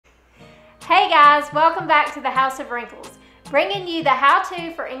Hey guys, welcome back to the House of Wrinkles, bringing you the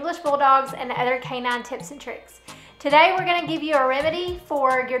how-to for English Bulldogs and other canine tips and tricks. Today we're going to give you a remedy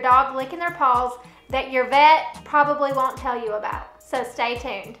for your dog licking their paws that your vet probably won't tell you about, so stay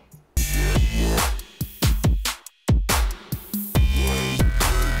tuned.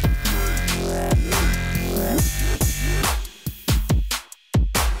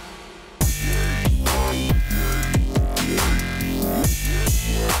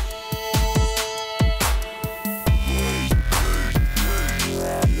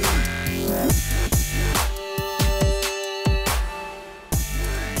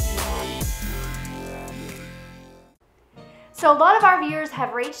 So a lot of our viewers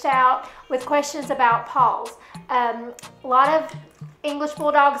have reached out with questions about paws. A lot of English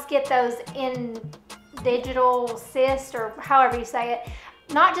Bulldogs get those in digital cyst, or however you say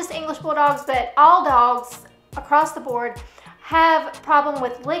it. Not just English Bulldogs, but all dogs across the board have a problem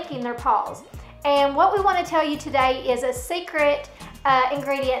with licking their paws. And what we want to tell you today is a secret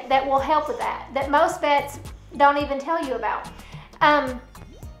ingredient that will help with that most vets don't even tell you about.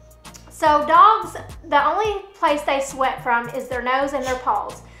 So dogs, the only place they sweat from is their nose and their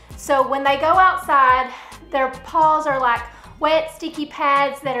paws. So when they go outside, their paws are like wet, sticky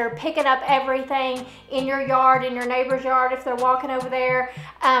pads that are picking up everything in your yard, in your neighbor's yard if they're walking over there.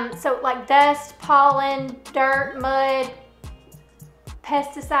 So like dust, pollen, dirt, mud,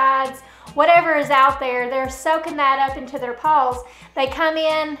 pesticides, whatever is out there, they're soaking that up into their paws. They come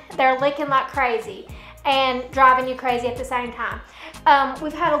in, they're licking like crazy and driving you crazy at the same time.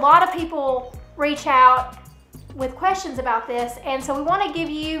 We've had a lot of people reach out with questions about this, and so we want to give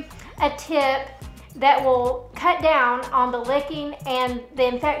you a tip that will cut down on the licking and the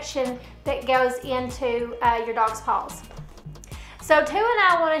infection that goes into your dog's paws. So Tu and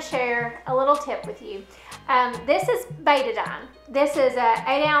I want to share a little tip with you. This is betadine. This is an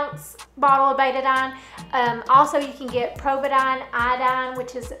 8-ounce bottle of betadine. Also, you can get Providine, iodine,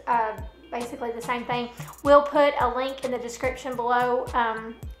 which is basically the same thing. We'll put a link in the description below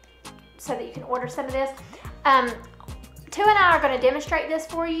so that you can order some of this. Tu and I are going to demonstrate this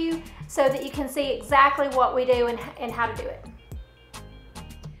for you so that you can see exactly what we do and how to do it.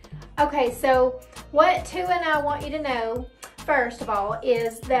 Okay, so what Tu and I want you to know, first of all,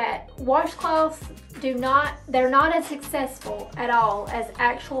 is that washcloths they're not as successful at all as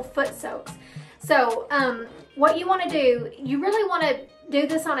actual foot soaks. So what you want to do, you really want to do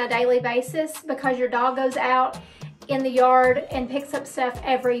this on a daily basis because your dog goes out in the yard and picks up stuff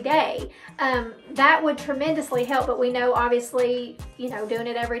every day. That would tremendously help, but we know obviously, doing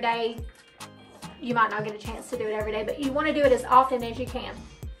it every day, you might not get a chance to do it every day, but you want to do it as often as you can.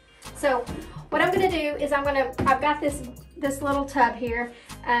 So what I'm going to do is I've got this little tub here.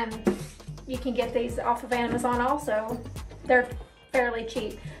 You can get these off of Amazon also. They're fairly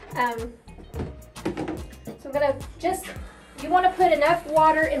cheap. So I'm going to you want to put enough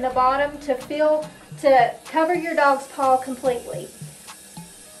water in the bottom to cover your dog's paw completely.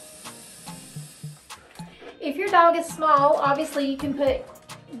 If your dog is small, obviously you can put,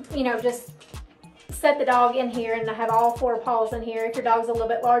 just set the dog in here and have all 4 paws in here. If your dog's a little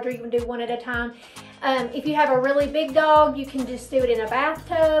bit larger, you can do one at a time. If you have a really big dog, you can just do it in a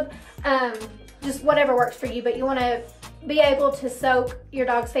bathtub. Just whatever works for you, but you want to be able to soak your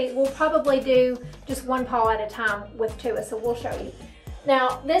dog's feet. We'll probably do just 1 paw at a time with Tu, so we'll show you.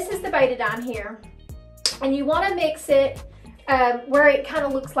 Now, this is the betadine here, and you want to mix it where it kind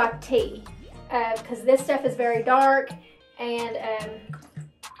of looks like tea, because this stuff is very dark, and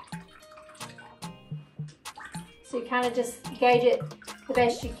so you kind of just gauge it the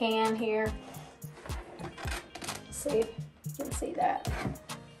best you can here. See if you can see that.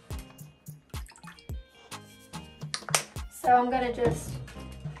 So I'm going to just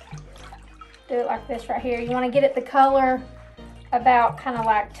do it like this right here. You want to get it the color about kind of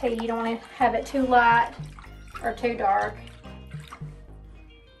like tea. You don't want to have it too light or too dark.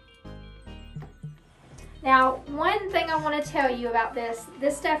 Now, one thing I want to tell you about this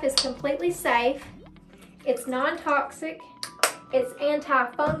stuff is completely safe. It's non-toxic. It's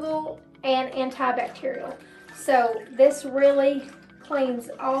antifungal and antibacterial. So this really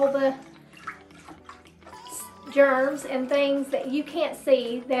cleans all the germs and things that you can't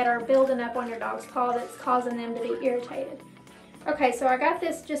see that are building up on your dog's paw that's causing them to be irritated. Okay, so I got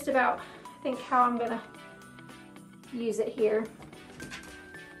this just about, I think, how I'm gonna use it here.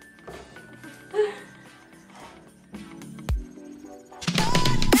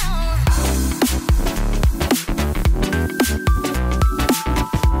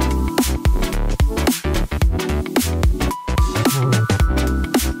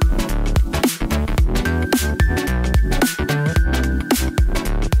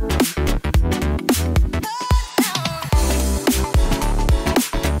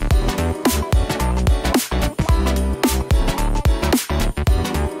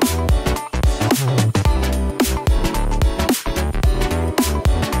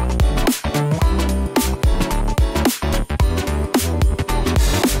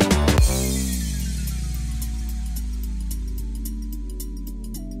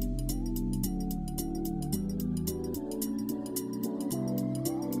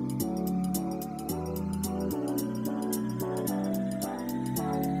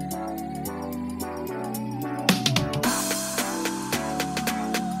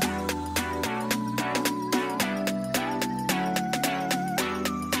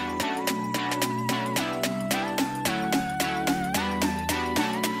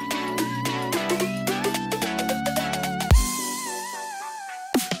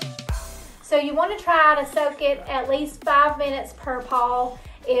 want to try to soak it at least 5 minutes per paw.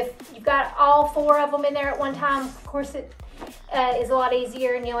 If you've got all 4 of them in there at one time, of course it is a lot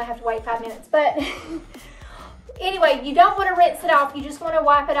easier and you only have to wait 5 minutes. But anyway, you don't want to rinse it off. You just want to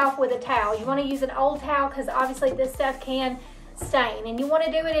wipe it off with a towel. You want to use an old towel because obviously this stuff can stain. And you want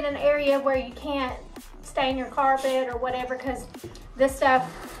to do it in an area where you can't stain your carpet or whatever, because this stuff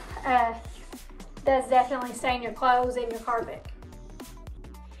does definitely stain your clothes and your carpet.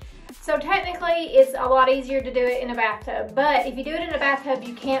 So technically it's a lot easier to do it in a bathtub, but if you do it in a bathtub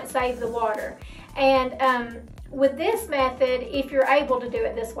you can't save the water. And with this method, if you're able to do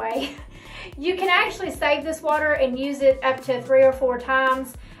it this way, you can actually save this water and use it up to 3 or 4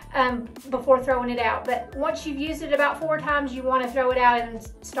 times before throwing it out. But once you've used it about 4 times, you want to throw it out and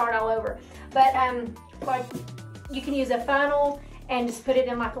start all over. But like, you can use a funnel and just put it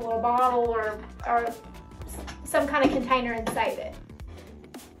in like a little bottle or some kind of container and save it.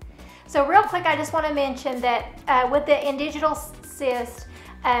 So real quick, I just want to mention that with the indigital cyst,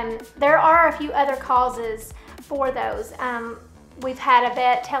 there are a few other causes for those. We've had a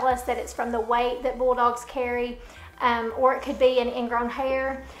vet tell us that it's from the weight that bulldogs carry, or it could be an ingrown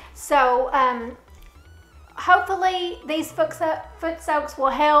hair. So hopefully these foot soaks will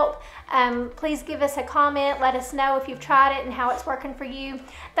help. Please give us a comment. Let us know if you've tried it and how it's working for you.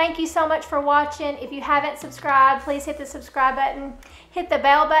 Thank you so much for watching. If you haven't subscribed, please hit the subscribe button. Hit the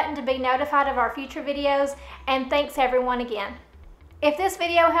bell button to be notified of our future videos. And thanks everyone again. If this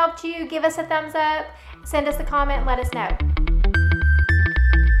video helped you, give us a thumbs up, send us a comment, and let us know.